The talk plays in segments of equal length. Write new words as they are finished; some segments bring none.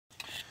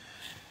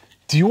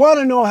Do you want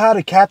to know how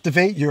to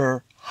captivate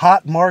your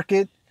hot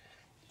market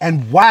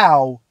and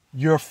wow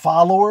your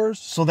followers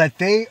so that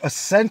they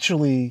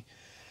essentially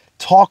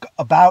talk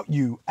about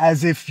you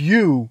as if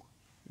you,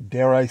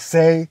 dare I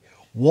say,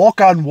 walk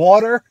on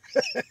water?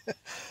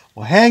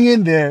 Well, hang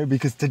in there,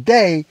 because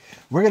today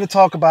we're going to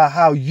talk about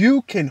how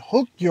you can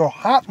hook your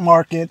hot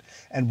market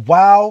and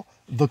wow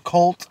the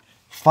cult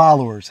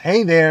followers.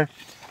 Hey there,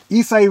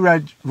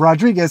 Isai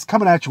Rodriguez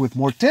coming at you with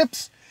more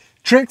tips,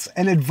 tricks,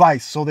 and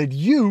advice so that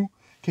you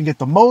can get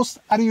the most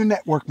out of your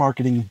network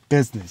marketing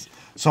business.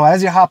 So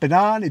as you're hopping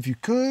on, if you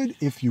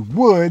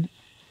would,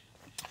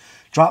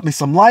 drop me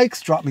some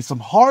likes, drop me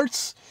some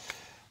hearts.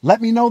 Let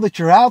me know that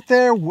you're out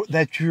there,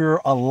 that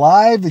you're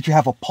alive, that you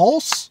have a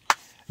pulse.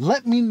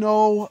 Let me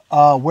know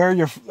where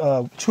you're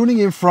tuning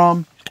in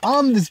from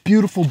on this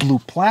beautiful blue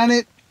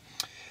planet.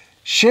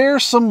 Share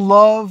some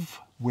love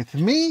with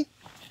me,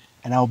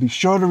 and I'll be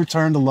sure to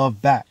return the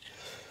love back.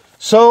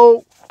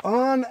 So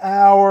on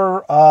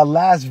our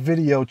last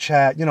video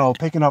chat,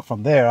 picking up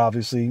from there,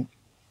 obviously,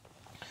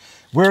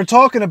 we're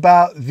talking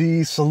about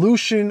the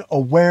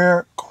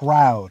solution-aware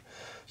crowd.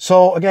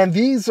 So again,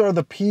 these are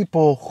the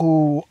people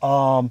who,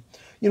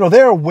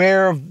 they're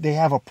aware they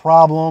have a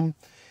problem.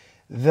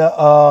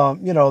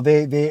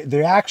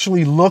 They're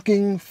actually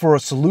looking for a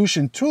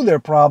solution to their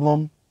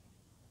problem,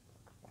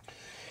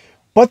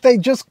 but they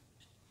just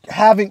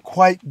haven't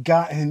quite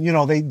gotten,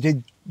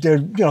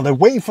 they're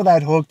waiting for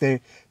that hook.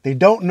 They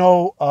don't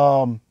know,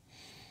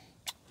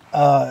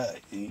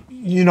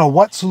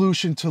 what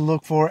solution to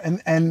look for.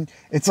 And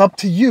it's up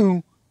to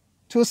you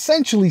to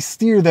essentially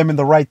steer them in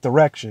the right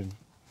direction.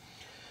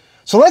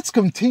 So let's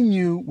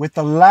continue with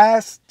the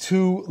last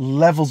two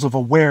levels of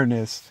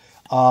awareness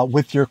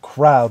with your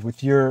crowd,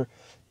 with your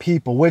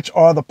people, which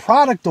are the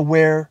product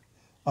aware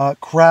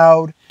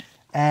crowd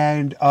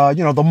and,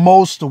 the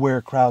most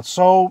aware crowd.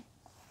 So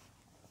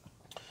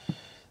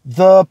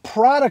the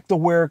product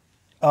aware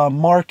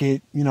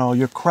market,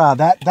 your crowd,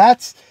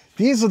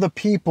 these are the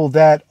people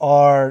that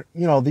are,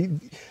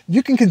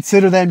 you can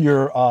consider them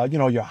your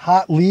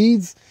hot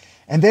leads,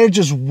 and they're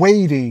just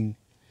waiting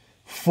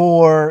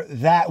for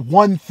that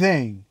one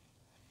thing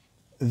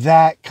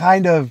that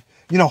kind of,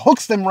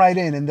 hooks them right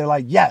in. And they're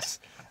like, yes,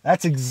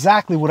 that's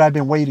exactly what I've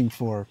been waiting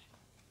for.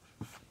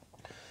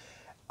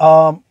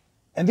 And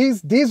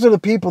these are the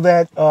people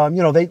that,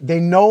 they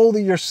know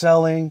that you're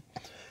selling,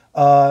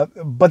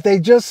 but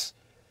they've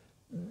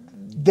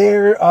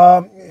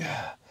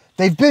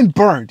been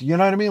burnt. You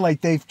know what I mean?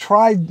 Like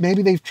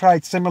maybe they've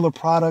tried similar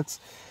products.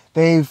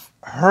 They've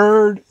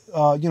heard,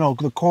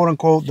 the quote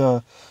unquote,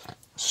 the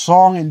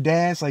song and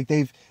dance. Like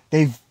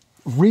they've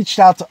reached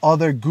out to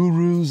other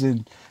gurus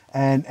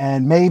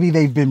and maybe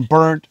they've been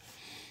burnt.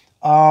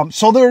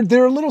 So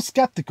they're a little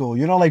skeptical,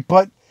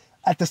 but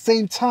at the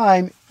same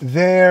time,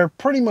 they're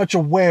pretty much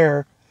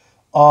aware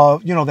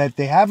of, that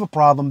they have a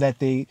problem,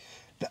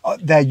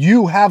 that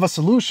you have a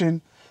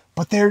solution,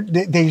 but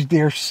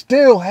they're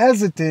still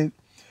hesitant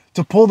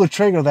to pull the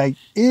trigger. Like,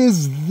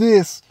 is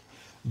this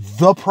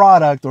the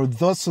product or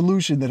the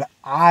solution that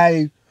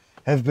I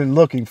have been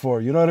looking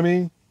for? You know what I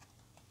mean?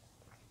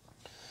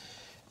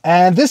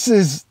 And this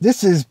is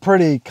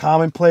pretty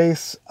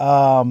commonplace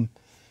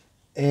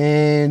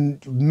in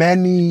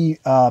many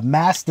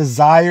mass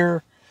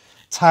desire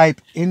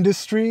type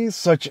industries,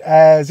 such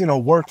as,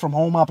 work from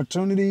home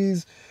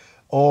opportunities,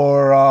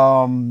 or,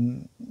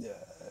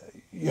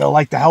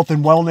 like the health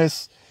and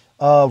wellness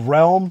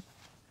realm.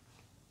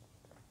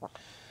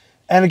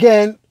 And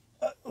again,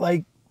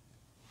 like,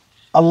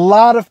 a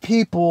lot of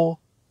people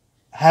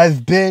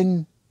have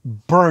been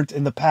burnt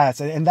in the past,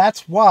 and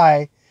that's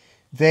why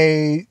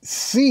they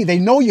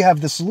know you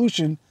have the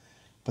solution,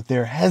 but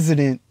they're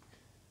hesitant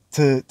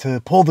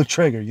to pull the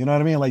trigger. You know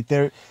what I mean? Like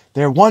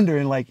they're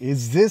wondering, like,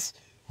 is this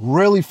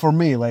really for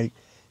me? Like,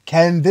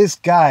 can this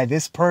guy,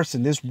 this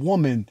person, this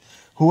woman,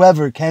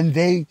 whoever, can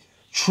they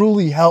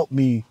truly help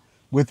me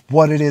with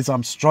what it is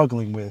I'm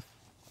struggling with?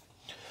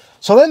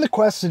 So then the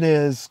question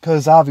is,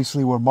 because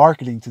obviously we're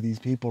marketing to these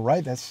people,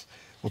 right?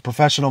 We're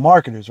professional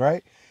marketers,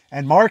 right?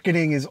 And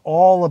marketing is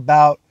all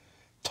about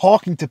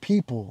talking to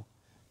people,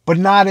 but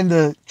not in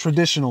the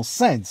traditional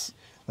sense.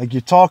 Like,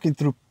 you're talking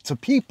to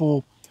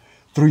people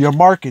through your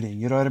marketing.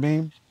 You know what I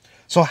mean?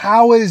 So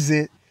how is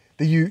it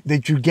that you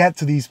get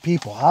to these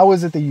people? How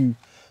is it that you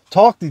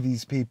talk to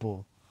these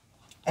people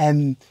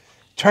and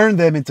turn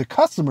them into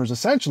customers,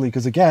 essentially?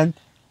 Because again,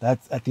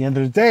 that's at the end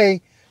of the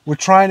day, we're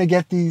trying to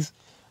get these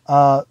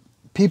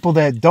people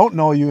that don't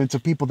know you into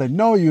people that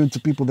know you, into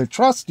people that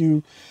trust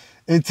you,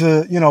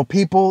 into,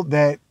 people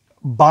that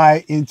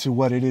buy into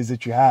what it is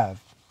that you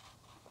have.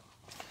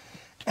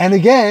 And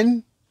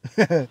again,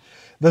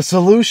 the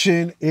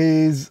solution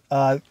is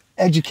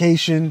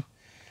education,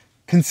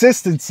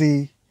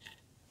 consistency,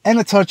 and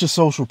a touch of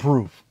social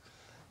proof.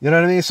 You know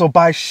what I mean? So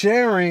by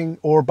sharing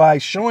or by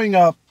showing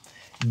up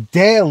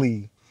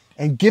daily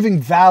and giving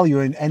value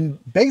and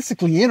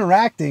basically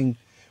interacting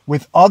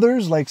with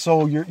others, like,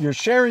 so you're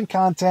sharing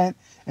content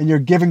and you're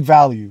giving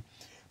value.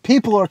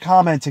 People are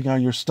commenting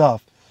on your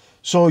stuff.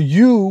 So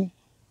you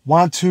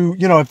want to,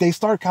 if they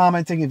start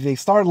commenting, if they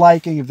start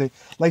liking, if they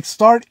like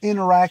start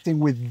interacting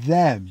with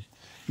them,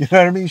 you know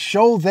what I mean?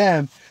 Show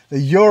them that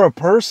you're a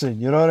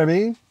person, you know what I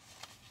mean?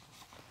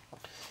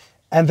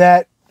 And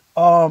that,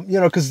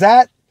 because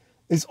that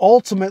is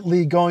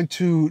ultimately going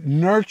to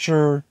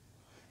nurture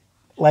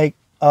like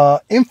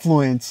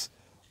influence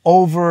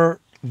over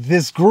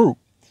this group.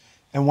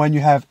 And when you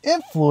have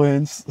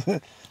influence,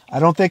 I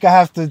don't think I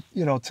have to,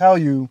 tell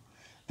you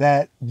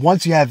that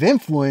once you have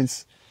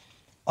influence,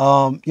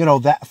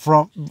 that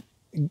from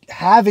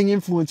having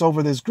influence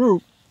over this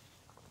group,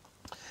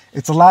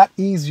 it's a lot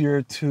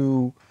easier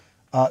to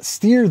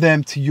steer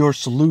them to your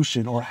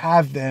solution or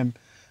have them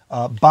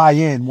buy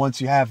in once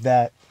you have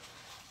that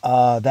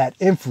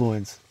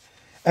influence.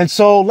 And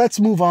so let's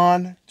move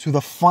on to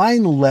the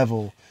final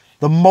level,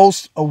 the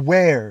most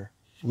aware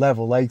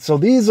level. Like, so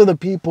these are the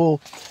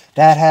people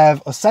that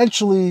have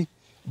essentially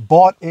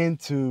bought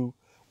into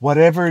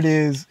whatever it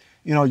is,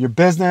 your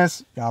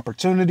business, your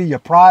opportunity, your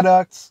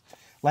products.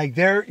 Like,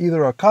 they're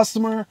either a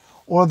customer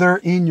or they're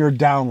in your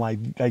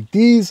downline. Like,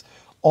 these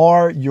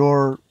are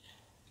your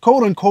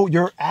quote unquote,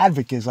 your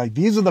advocates. Like,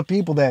 these are the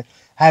people that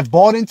have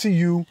bought into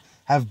you,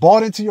 have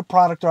bought into your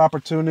product or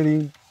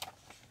opportunity.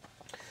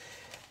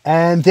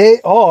 And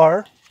they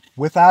are,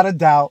 without a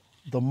doubt,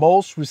 the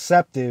most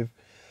receptive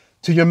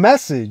to your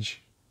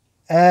message.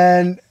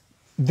 And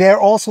they're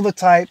also the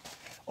type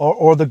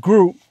or the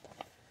group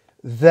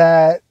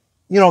that,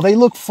 they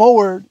look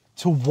forward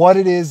to what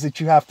it is that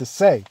you have to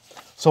say.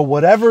 So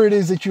whatever it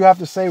is that you have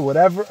to say,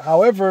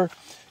 however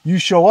you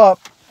show up,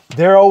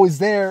 they're always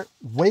there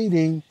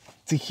waiting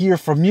to hear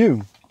from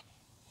you.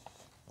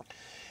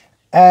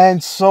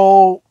 And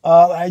so,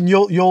 and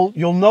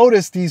you'll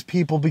notice these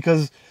people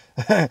because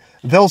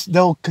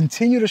they'll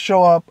continue to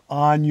show up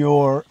on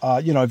your,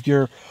 if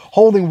you're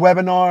holding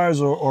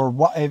webinars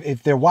or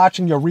if they're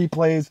watching your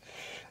replays,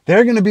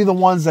 they're going to be the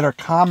ones that are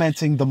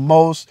commenting the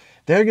most.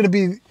 They're going to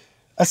be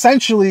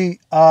essentially,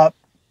 they're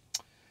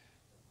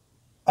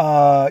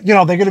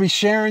going to be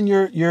sharing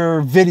your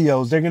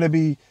videos. They're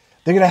going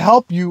to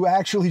help you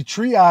actually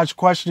triage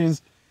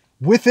questions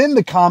within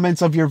the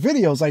comments of your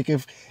videos. Like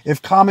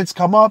if comments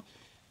come up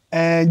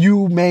and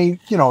you may,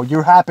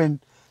 you happen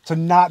to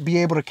not be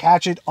able to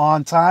catch it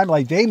on time,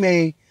 like they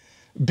may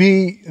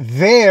be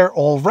there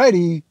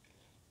already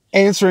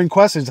answering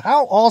questions.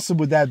 How awesome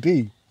would that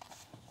be?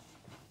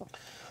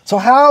 So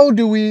how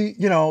do we,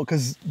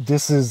 because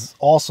this is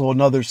also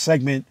another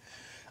segment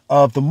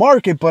of the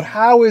market, but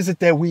how is it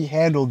that we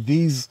handle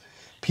these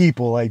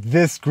people, like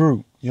this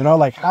group,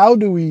 like how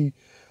do we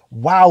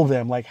wow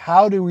them? Like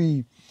how do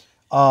we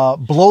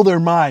blow their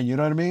mind? You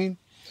know what I mean?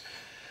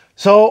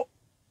 So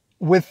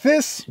with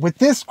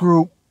this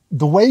group,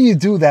 the way you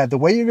do that, the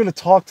way you're going to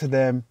talk to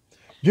them,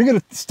 you're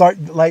going to start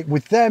like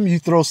with them, you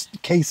throw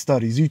case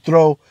studies, you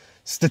throw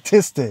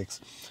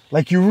statistics,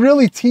 like you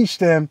really teach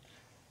them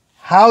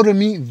how to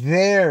meet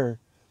their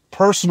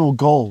personal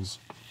goals.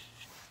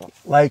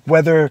 Like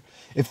whether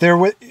if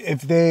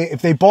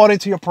they bought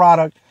into your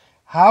product,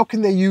 how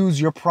can they use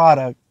your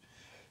product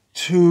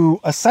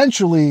to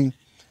essentially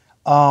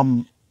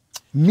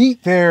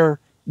meet their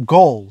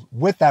goal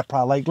with that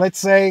product? Like let's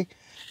say,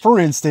 for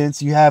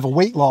instance, you have a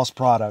weight loss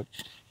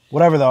product,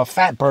 whatever, a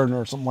fat burner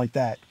or something like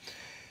that.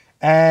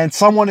 And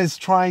someone is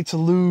trying to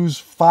lose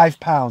 5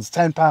 pounds,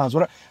 10 pounds,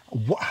 whatever.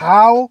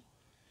 How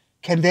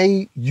can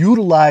they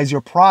utilize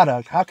your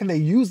product? How can they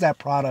use that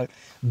product,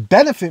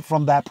 benefit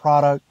from that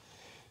product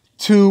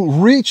to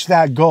reach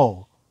that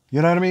goal?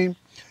 You know what I mean?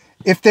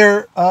 If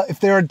they're a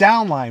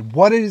downline,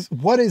 what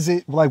is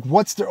it like?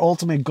 What's their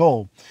ultimate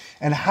goal?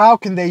 And how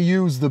can they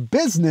use the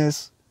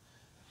business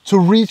to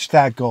reach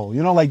that goal?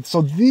 Like,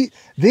 so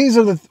these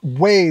are the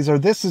ways, or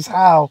this is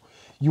how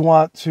you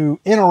want to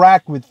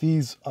interact with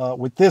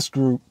with this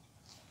group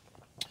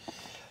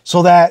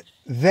so that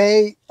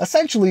they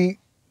essentially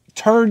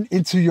turn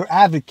into your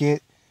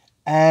advocate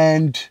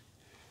and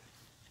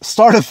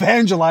start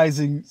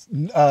evangelizing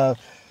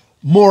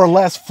more or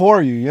less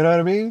for you. You know what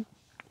I mean?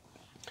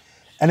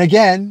 And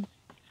again,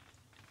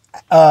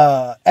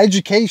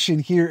 education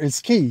here is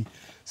key.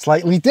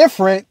 Slightly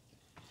different,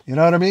 you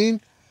know what I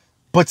mean?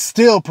 But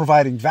still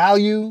providing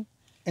value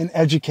and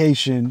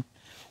education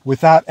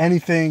without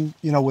anything,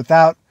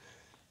 without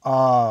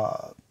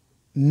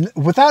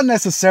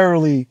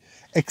necessarily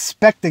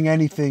expecting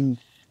anything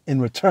in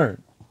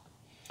return.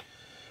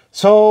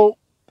 So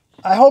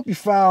I hope you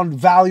found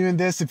value in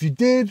this. If you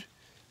did,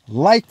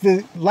 like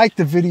the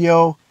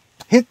video,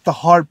 hit the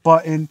heart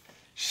button,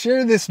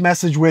 share this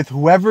message with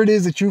whoever it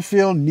is that you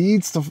feel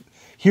needs to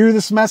hear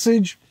this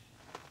message.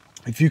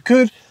 If you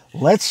could,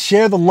 let's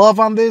share the love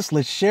on this.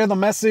 Let's share the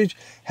message.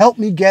 Help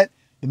me get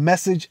the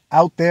message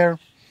out there.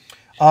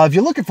 If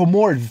you're looking for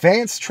more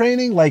advanced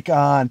training, like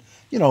on,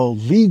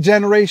 lead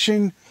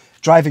generation,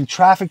 driving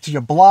traffic to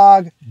your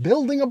blog,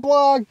 building a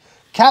blog,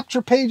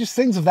 capture pages,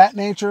 things of that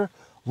nature,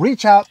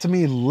 reach out to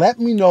me. Let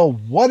me know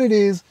what it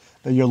is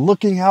that you're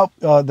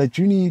that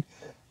you need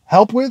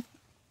help with,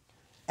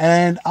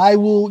 and I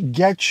will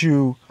get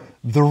you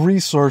the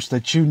resource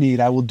that you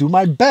need. I will do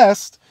my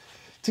best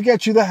to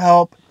get you the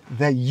help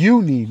that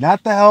you need,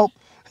 not the help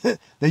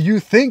that you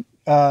think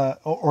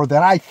or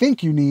that I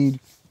think you need,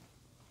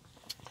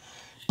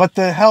 but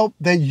the help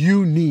that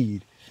you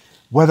need,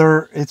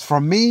 whether it's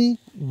from me,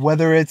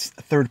 whether it's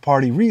a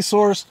third-party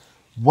resource,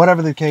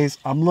 whatever the case.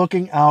 I'm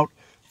looking out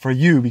for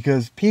you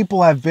because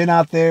people have been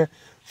out there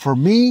for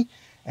me,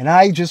 and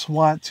I just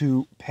want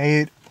to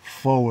pay it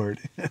forward.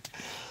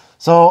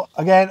 So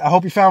again, I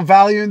hope you found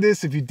value in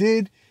this. If you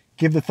did,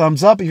 give the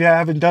thumbs up. If you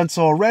haven't done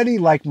so already,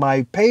 like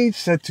my page,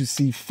 set to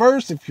see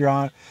first. If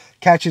you're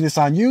catching this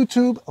on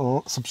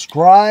YouTube,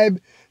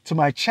 subscribe to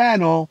my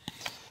channel.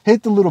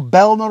 Hit the little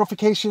bell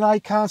notification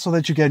icon so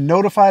that you get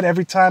notified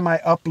every time I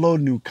upload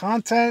new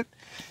content.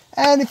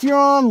 And if you're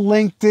on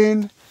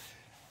LinkedIn,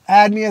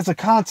 add me as a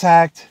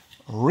contact,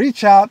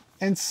 reach out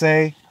and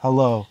say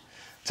hello.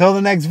 Till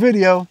the next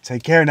video,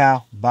 take care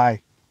now.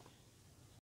 Bye.